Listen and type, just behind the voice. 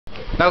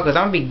No, because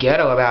I'm going to be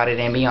ghetto about it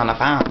and be on the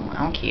phone.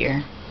 I don't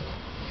care.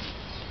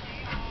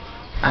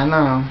 I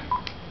know.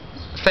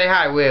 Say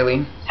hi,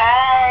 Willie.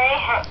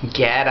 Hi.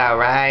 Ghetto,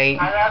 right?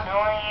 How y'all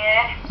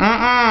doing?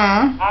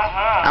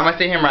 I'm going to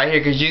sit him right here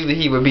because usually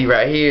he would be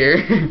right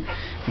here.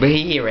 But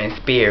he here in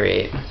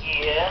spirit.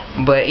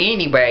 Yeah. But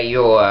anyway,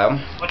 y'all.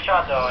 What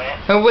y'all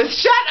doing? Well,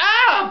 shut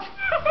up!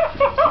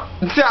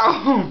 So,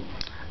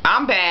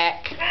 I'm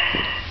back.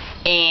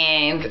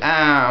 And,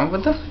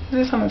 what the fuck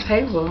is this on the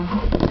table?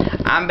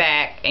 I'm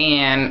back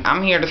and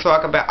I'm here to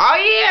talk about, oh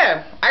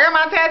yeah! I got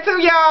my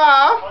tattoo, y'all!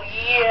 Oh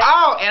yeah.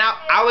 Oh,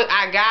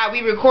 and we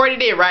recorded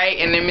it, right?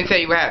 And let me tell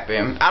you what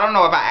happened. I don't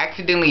know if I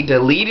accidentally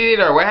deleted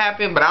it or what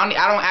happened, but I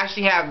don't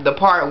actually have the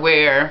part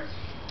where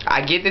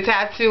I get the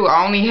tattoo.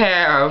 I only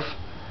have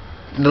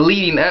the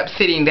leading up,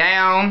 sitting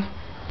down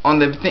on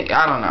the thing.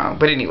 I don't know.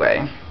 But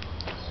anyway,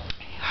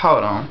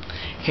 hold on.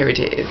 Here it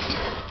is.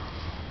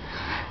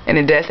 And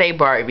it does say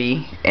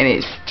Barbie. And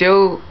it's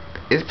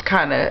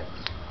kind of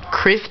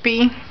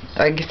crispy.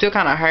 Like, it still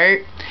kind of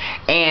hurt.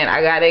 And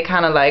I got it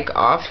kind of like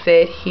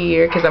offset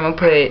here. Because I'm going to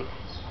put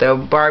the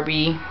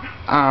Barbie,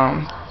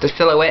 the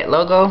silhouette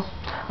logo.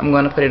 I'm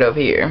going to put it over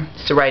here.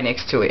 So right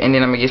next to it. And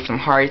then I'm going to get some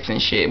hearts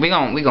and shit. We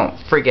gonna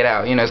freak it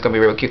out. You know, it's going to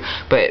be real cute.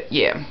 But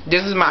yeah,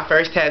 this is my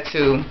first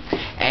tattoo.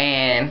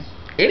 And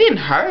it didn't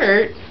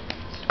hurt.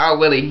 Oh,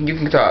 Willie, you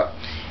can talk.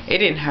 It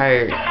didn't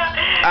hurt.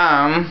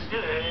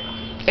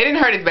 It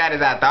didn't hurt as bad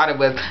as I thought it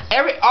was.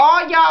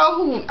 All y'all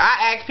who,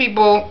 I asked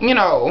people, you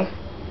know,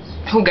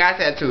 who got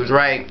tattoos,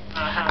 right?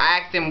 I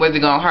asked them, was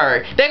it gonna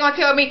hurt? They're gonna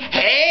tell me,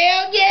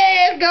 hell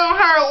yeah, it's gonna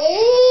hurt.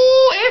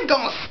 Ooh, it's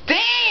gonna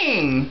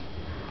sting.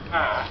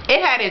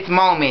 It had its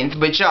moments,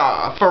 but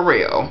y'all, for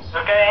real.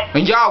 Okay.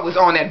 And y'all was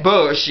on that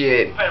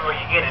bullshit. Depends where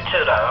you get it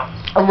to, though.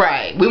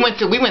 Right. We went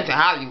to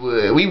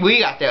Hollywood. We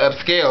got the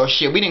upscale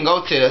shit. We didn't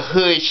go to the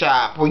hood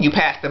shop where you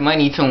pass the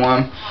money to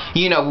them.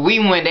 You know, we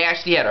went. They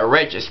actually had a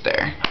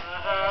register.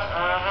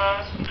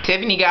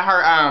 Tiffany got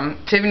her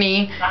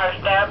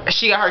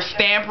she got her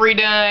stamp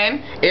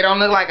redone. It don't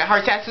look like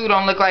her tattoo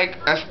don't look like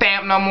a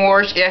stamp no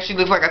more. She actually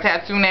looks like a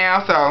tattoo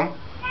now. So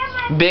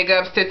big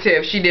ups to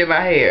Tiff. She did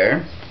my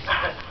hair.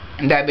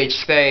 That bitch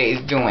stays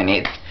doing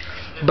it.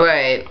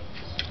 But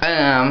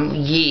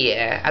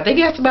yeah, I think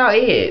that's about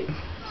it.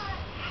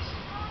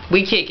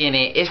 We kicking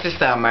it. It's the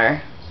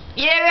summer.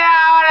 You know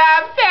what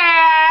I'm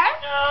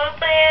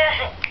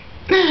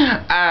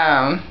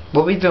saying?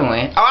 What we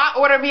doing? Oh, I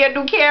ordered me a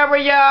new camera,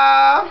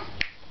 y'all.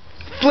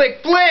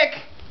 Flick.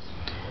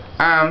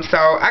 So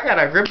I got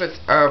a group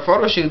of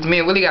photo shoots. Me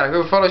and Willie got a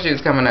group of photo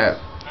shoots coming up.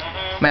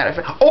 Matter of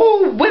fact.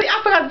 Oh, Willie,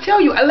 I forgot to tell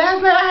you.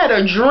 Last night I had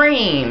a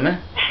dream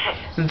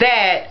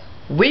that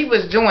we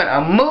was doing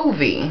a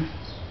movie.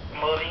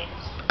 Movie?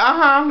 What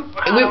kind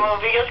of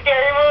movie? A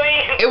scary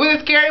movie? It was a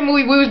scary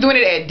movie. We was doing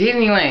it at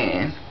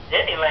Disneyland.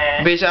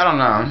 Disneyland? Bitch, I don't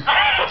know.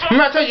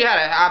 Remember I told you I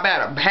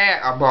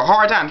had a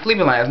hard time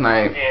sleeping last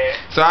night. Yeah.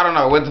 So I don't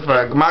know what the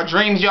fuck. My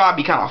dreams, y'all,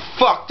 be kind of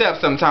fucked up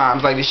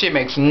sometimes. Like, this shit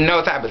makes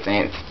no type of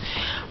sense.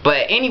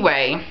 But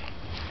anyway,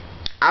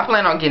 I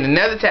plan on getting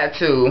another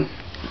tattoo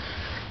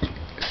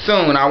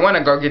soon. I want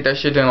to go get that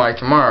shit done like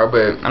tomorrow,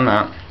 but I'm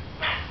not.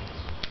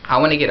 I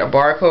want to get a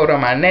barcode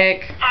on my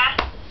neck.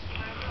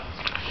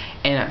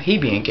 And he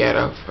being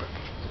ghetto.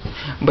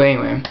 But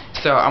anyway,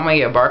 so I'm going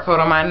to get a barcode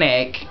on my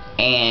neck.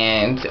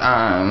 And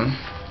I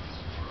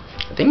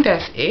think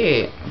that's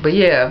it. But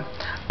yeah,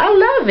 I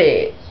love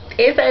it.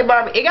 It's a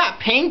Barbie. It got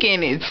pink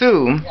in it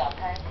too.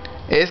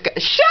 It's got,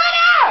 shut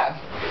up!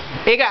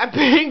 It got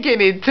pink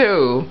in it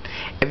too,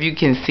 if you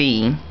can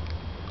see,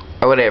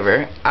 or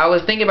whatever. I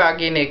was thinking about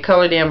getting it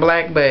colored in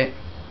black, but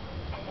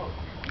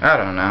I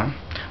don't know.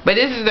 But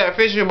this is the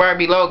official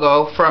Barbie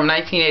logo from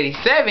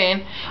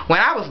 1987 when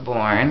I was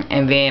born.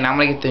 And then I'm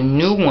gonna get the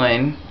new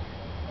one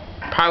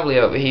probably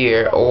over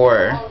here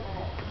or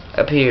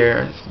up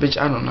here, bitch,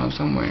 I don't know,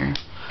 somewhere.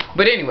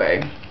 But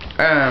anyway,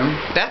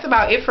 that's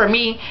about it for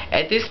me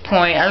at this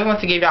point. I just want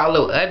to give y'all a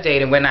little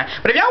update and whatnot.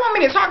 But if y'all want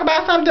me to talk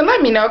about something,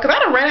 let me know, because I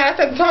done ran out of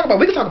stuff to talk about.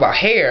 We can talk about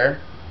hair.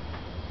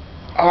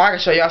 Oh, I can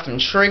show y'all some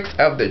tricks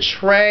of the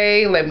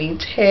trade. Let me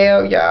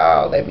tell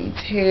y'all. Let me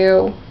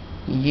tell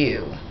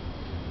you.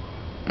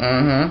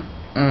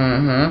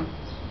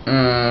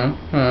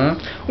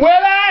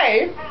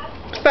 Willie!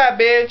 What's up,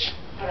 bitch?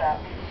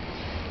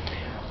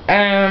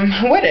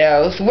 What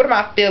else? What am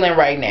I feeling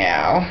right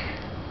now?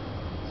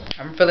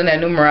 I'm feeling that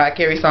new Mariah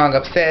Carey song,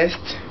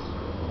 Obsessed.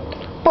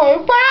 Boy,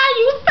 why are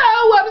you so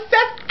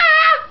obsessed?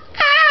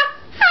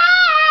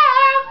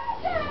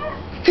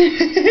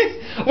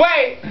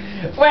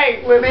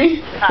 Wait,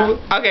 Willie.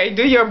 Okay,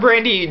 do your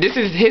Brandy. This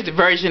is his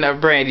version of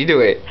Brandy. Do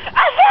it.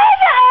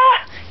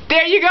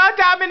 There you go,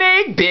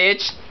 Dominique,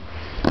 bitch.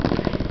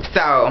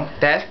 So,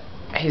 that's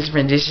his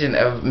rendition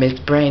of Miss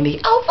Brandy.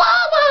 Oh,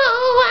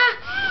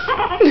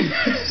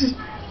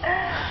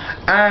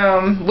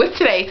 what's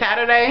today?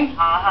 Saturday?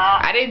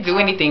 I didn't do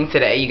anything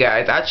today, you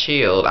guys. I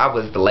chilled. I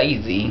was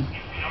lazy.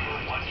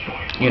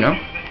 You know?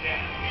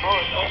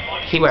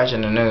 He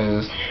watching the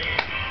news.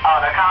 Oh,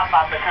 the cops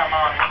about to come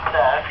on and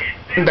stuff.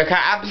 The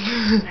cops?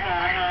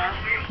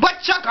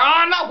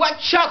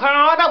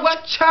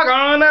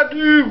 gonna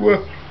do?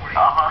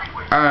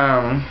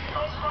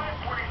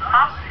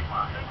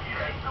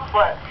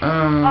 What?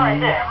 Right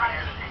there.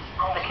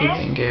 The He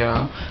didn't get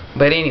off.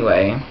 But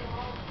anyway,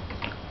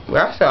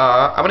 that's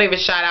all. I'm gonna give a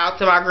shout out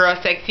to my girl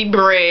Sexy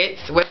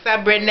Brits. What's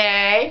up,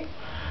 Brittany?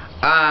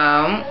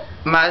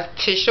 My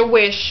Tisha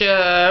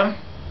Wisha.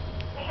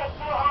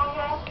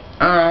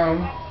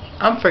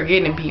 I'm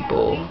forgetting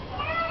people.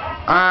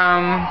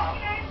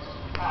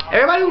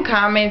 Everybody who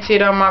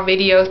commented on my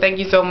videos, thank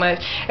you so much.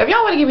 If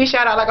y'all want to give me a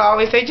shout out, like I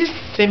always say, just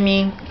send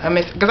me a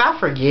message, because I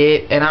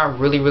forget, and I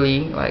really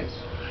like,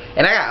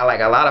 and I got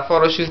like a lot of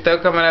photo shoot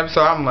stuff coming up,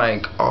 so I'm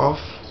like off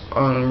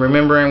on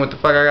remembering what the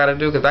fuck I gotta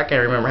do, because I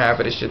can't remember half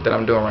of the shit that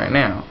I'm doing right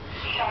now.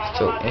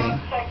 So hold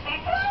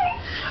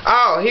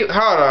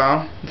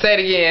on, say it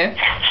again.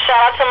 Shout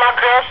out to my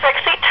girl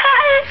Sexy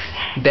Tights.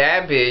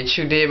 That bitch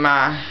who did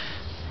my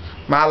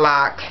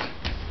locks.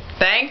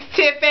 Thanks,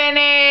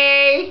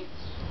 Tiffany.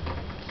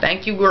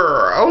 Thank you,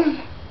 girl.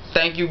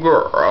 Thank you,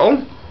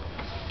 girl.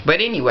 But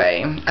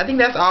anyway, I think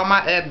that's all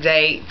my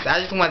updates. I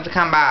just wanted to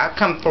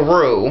come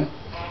through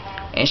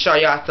and show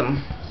y'all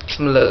some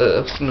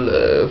love,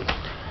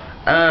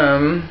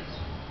 and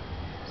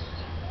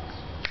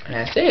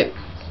that's it.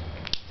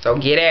 So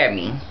get at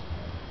me.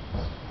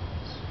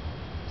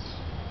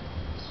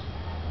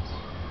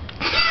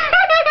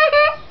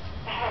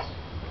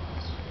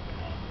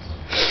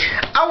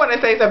 I want to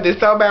say something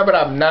so bad, but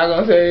I'm not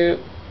gonna say it.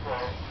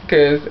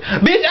 Cause,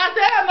 bitch, I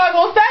said I'm not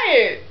gonna say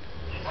it.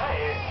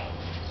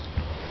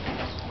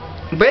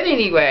 But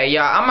anyway,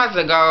 y'all, I'm about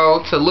to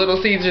go to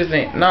Little Caesars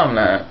and no, I'm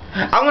not.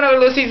 I want to go to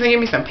Little Caesars and get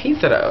me some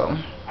pizza though.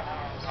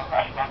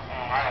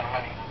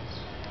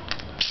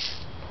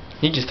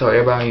 You just told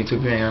everybody on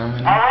YouTube you ain't got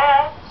no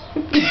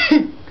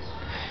money.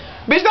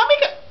 Bitch, don't be.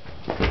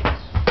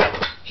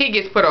 He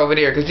gets put over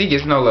there because he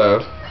gets no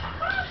love.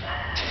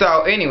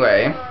 So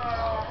anyway,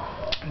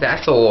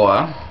 that's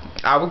all.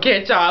 I will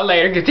catch y'all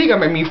later because he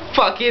gonna make me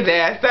fuck his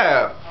ass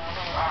up.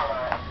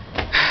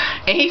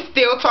 And he's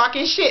still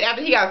talking shit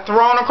after he got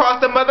thrown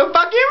across the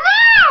motherfucking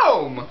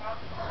room.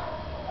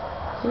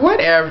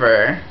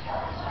 Whatever.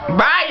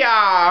 Bye,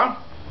 y'all.